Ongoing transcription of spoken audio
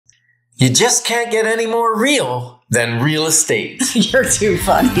You just can't get any more real than real estate. You're too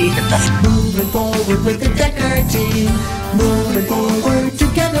funny. Moving forward with the Dekker Team. Moving forward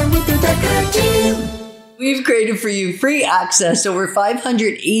together with the Dekker Team. We've created for you free access to over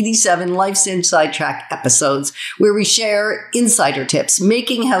 587 Life's Inside Track episodes where we share insider tips,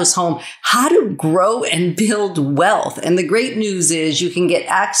 making house home, how to grow and build wealth. And the great news is you can get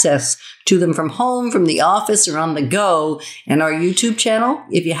access to them from home, from the office, or on the go. And our YouTube channel,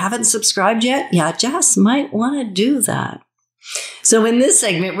 if you haven't subscribed yet, you just might want to do that. So in this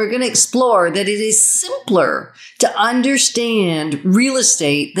segment, we're going to explore that it is simpler to understand real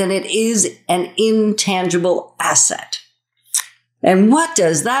estate than it is an intangible asset. And what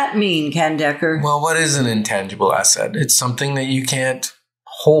does that mean, Ken Dekker? Well, what is an intangible asset? It's something that you can't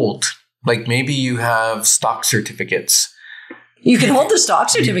hold. Like maybe you have stock certificates. You can hold the stock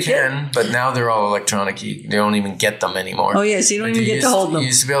certificate. You can, but now they're all electronic. You don't even get them anymore. Oh, yes, you don't even get to hold them. You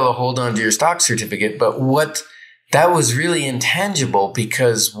used to be able to hold on to your stock certificate, but that was really intangible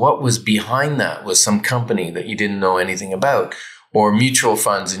because what was behind that was some company that you didn't know anything about, or mutual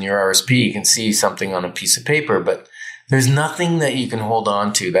funds in your RSP. You can see something on a piece of paper, but there's nothing that you can hold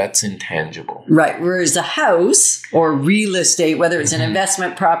on to. That's intangible. Right. Whereas a house or real estate, whether it's an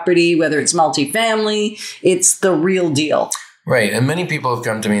investment property, whether it's multifamily, it's the real deal. Right. And many people have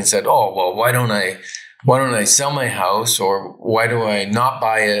come to me and said, oh, well, why don't I sell my house, or why do I not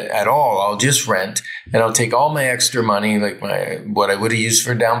buy it at all? I'll just rent and I'll take all my extra money, like what I would have used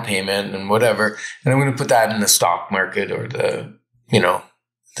for down payment and whatever, and I'm going to put that in the stock market or the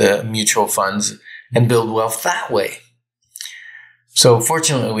mutual funds and build wealth that way. So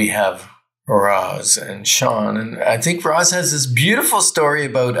fortunately we have Roz and Sean, and I think Roz has this beautiful story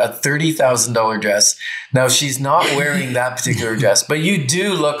about a $30,000 dress. Now she's not wearing that particular dress, but you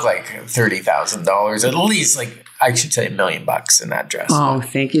do look like $30,000, at least, like I should say $1 million in that dress. Oh,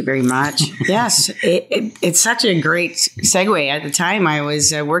 thank you very much. Yes, it's such a great segue. At the time, I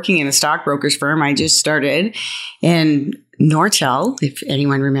was working in a stockbroker's firm. I just started, and Nortel, if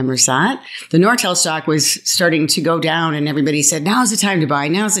anyone remembers that, the Nortel stock was starting to go down, and everybody said, now's the time to buy,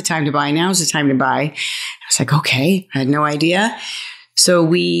 now's the time to buy, now's the time to buy. I was like, okay, I had no idea. So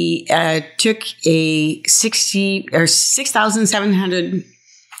we took a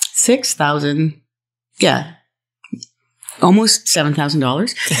almost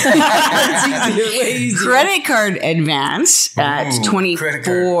 $7,000 credit card advance at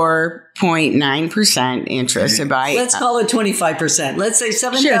 24.9% interest. Let's call it 25%. Let's say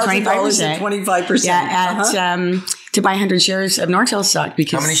 $7,000 at 25%. Yeah, to buy 100 shares of Nortel stock.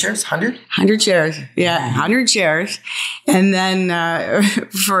 Because how many shares? 100? 100 shares. Yeah, 100 shares. And then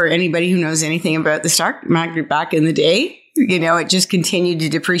for anybody who knows anything about the stock market back in the day, it just continued to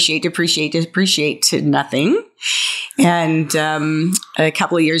depreciate to nothing. And a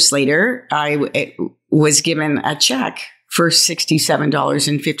couple of years later, I was given a check for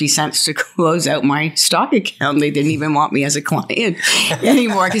 $67.50 to close out my stock account. They didn't even want me as a client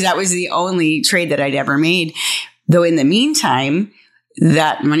anymore because that was the only trade that I'd ever made. Though in the meantime,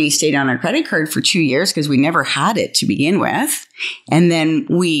 that money stayed on our credit card for 2 years because we never had it to begin with. And then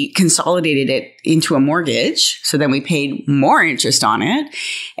we consolidated it into a mortgage. So then we paid more interest on it.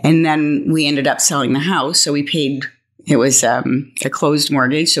 And then we ended up selling the house. So it was a closed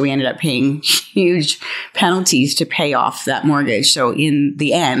mortgage. So we ended up paying huge penalties to pay off that mortgage. So in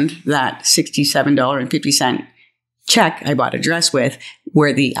the end, that $67.50 check I bought a dress with,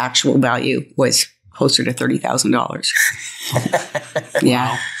 where the actual value was closer to $30,000.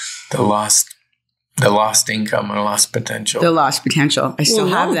 Yeah. The lost income or lost potential. The lost potential. I still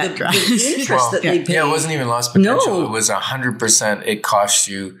have that dress. The interest that they paid. Yeah, it wasn't even lost potential. No. It was 100%. It cost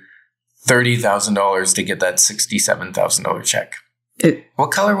you $30,000 to get that $67,000 check.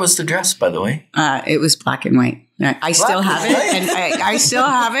 What color was the dress, by the way? It was black and white. I still have it, and I still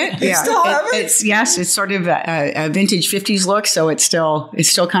have it. You still have it? It's sort of a vintage 50s look, so it still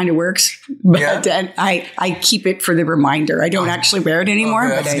kind of works. But I keep it for the reminder. I don't actually wear it anymore.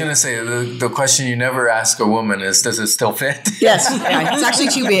 I was going to say, the question you never ask a woman is, does it still fit? Yes, it's actually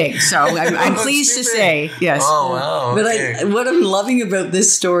too big. So I'm pleased to say, yes. Oh, wow. Okay. But what I'm loving about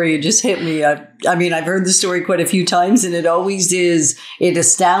this story, it just hit me. I mean, I've heard the story quite a few times, and it always is, it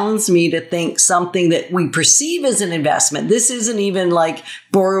astounds me to think something that we perceive as an investment. This isn't even like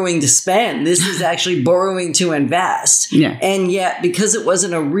borrowing to spend. This is actually borrowing to invest. Yeah. And yet, because it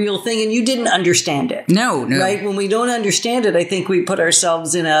wasn't a real thing and you didn't understand it. No. Right? When we don't understand it, I think we put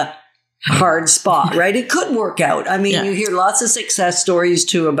ourselves in a hard spot, right? It could work out. I mean, you hear lots of success stories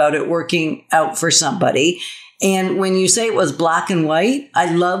too about it working out for somebody. And when you say it was black and white,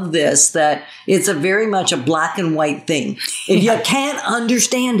 I love this, that it's a very much a black and white thing. If you can't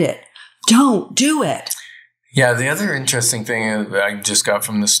understand it, don't do it. Yeah, the other interesting thing that I just got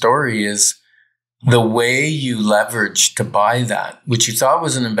from the story is the way you leverage to buy that, which you thought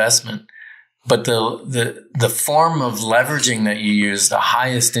was an investment, but the form of leveraging that you use, the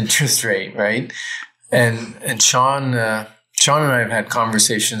highest interest rate, right? And Sean and I have had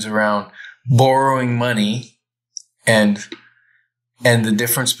conversations around borrowing money and the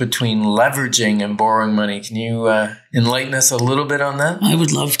difference between leveraging and borrowing money. Can you enlighten us a little bit on that? I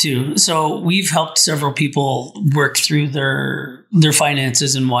would love to. So we've helped several people work through their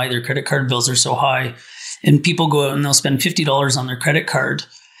finances and why their credit card bills are so high. And people go out and they'll spend $50 on their credit card.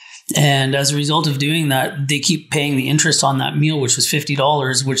 And as a result of doing that, they keep paying the interest on that meal, which was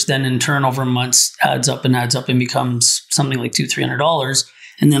 $50, which then in turn over months adds up and becomes something like $200-$300.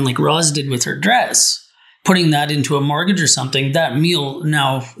 And then like Roz did with her dress, putting that into a mortgage or something, that meal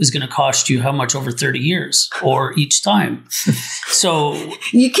now is going to cost you how much over 30 years or each time. So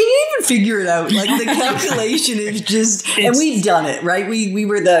you can't even figure it out. Like the calculation is just, and we've done it, right? We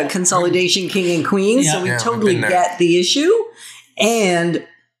were the consolidation king and queen. So we totally get the issue. And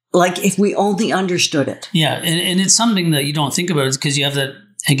like if we only understood it. Yeah. And it's something that you don't think about, is because you have that,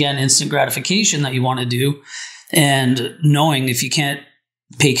 again, instant gratification that you want to do. And knowing if you can't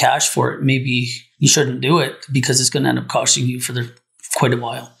pay cash for it, maybe you shouldn't do it because it's going to end up costing you for quite a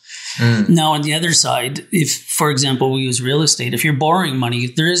while. Now, on the other side, if, for example, we use real estate, if you're borrowing money,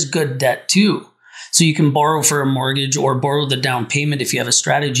 there is good debt too. So you can borrow for a mortgage or borrow the down payment if you have a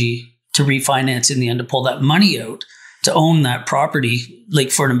strategy to refinance in the end, to pull that money out to own that property, like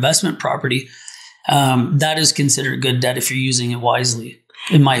for an investment property. That is considered good debt if you're using it wisely,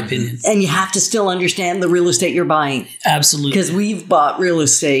 in my opinion. And you have to still understand the real estate you're buying. Absolutely. Because we've bought real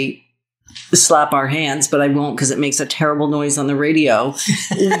estate, slap our hands, but I won't because it makes a terrible noise on the radio,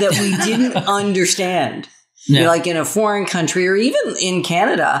 that we didn't understand. Yeah. Like in a foreign country or even in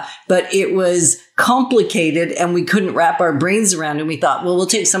Canada, but it was complicated and we couldn't wrap our brains around it. And we thought, well, we'll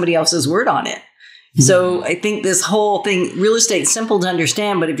take somebody else's word on it. So I think this whole thing, real estate, simple to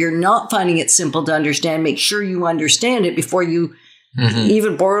understand, but if you're not finding it simple to understand, make sure you understand it before you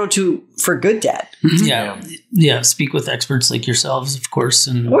even borrow for good debt. Yeah. Speak with experts like yourselves, of course.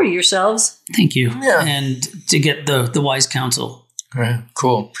 Or yourselves. Thank you. Yeah. And to get the wise counsel. Right.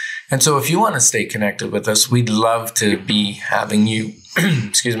 Cool. And so if you want to stay connected with us, we'd love to be having you,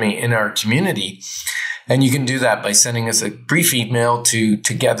 in our community. And you can do that by sending us a brief email to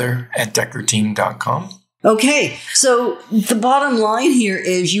together@dekkerteam.com. Okay. So the bottom line here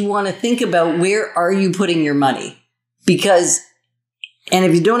is you want to think about where are you putting your money? And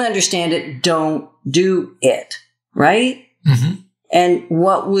if you don't understand it, don't do it. Right? And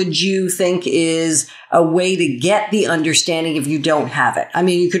what would you think is a way to get the understanding if you don't have it? I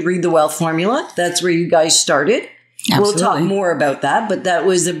mean, you could read the wealth formula. That's where you guys started. Absolutely. We'll talk more about that, but that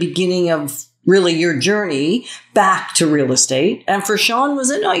was the beginning of really your journey back to real estate. And for Sean, was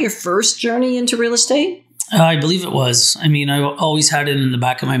it not your first journey into real estate? I believe it was. I mean, I always had it in the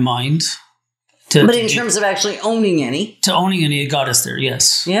back of my mind. But in terms of actually owning any? To owning any, it got us there,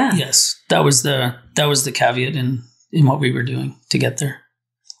 yes. Yeah. Yes. That was the caveat in what we were doing to get there.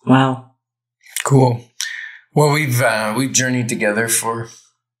 Wow. Cool. Well, we've journeyed together for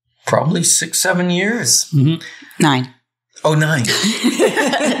probably 6-7 years. 9. Oh, 9.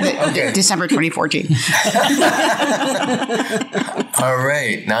 Okay. December 2014. All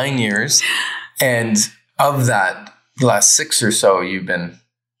right. 9 years. And of that, last 6 or so, you've been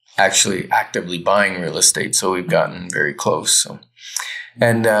actually actively buying real estate. So we've gotten very close. So,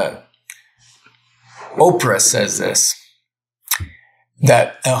 and Oprah says this,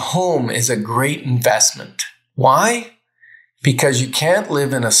 that a home is a great investment. Why? Because you can't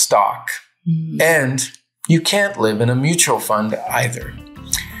live in a stock and you can't live in a mutual fund either.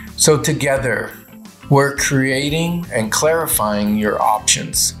 So together, we're creating and clarifying your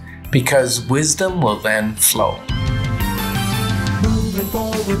options because wisdom will then flow. Moving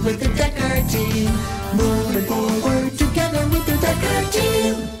forward with the Dekker Team. Moving forward together with the Dekker Team.